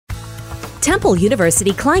Temple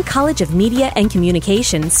University Klein College of Media and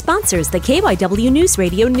Communication sponsors the KYW News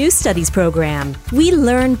Radio News Studies program. We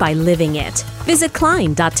learn by living it. Visit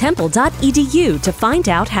klein.temple.edu to find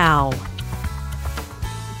out how.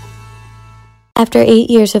 After 8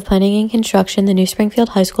 years of planning and construction, the new Springfield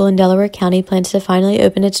High School in Delaware County plans to finally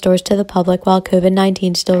open its doors to the public while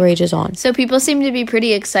COVID-19 still rages on. So people seem to be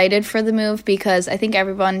pretty excited for the move because I think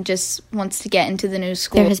everyone just wants to get into the new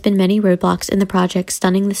school. There has been many roadblocks in the project,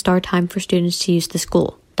 stunning the start time for students to use the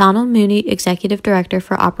school. Donald Mooney, Executive Director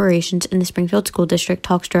for Operations in the Springfield School District,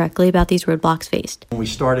 talks directly about these roadblocks faced. When we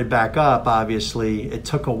started back up, obviously, it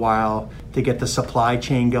took a while to get the supply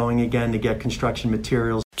chain going again, to get construction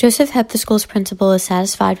materials. Joseph Hepp, the school's principal, is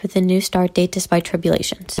satisfied with the new start date despite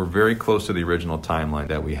tribulations. We're very close to the original timeline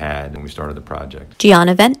that we had when we started the project.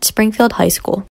 Gianna Vent, Springfield High School.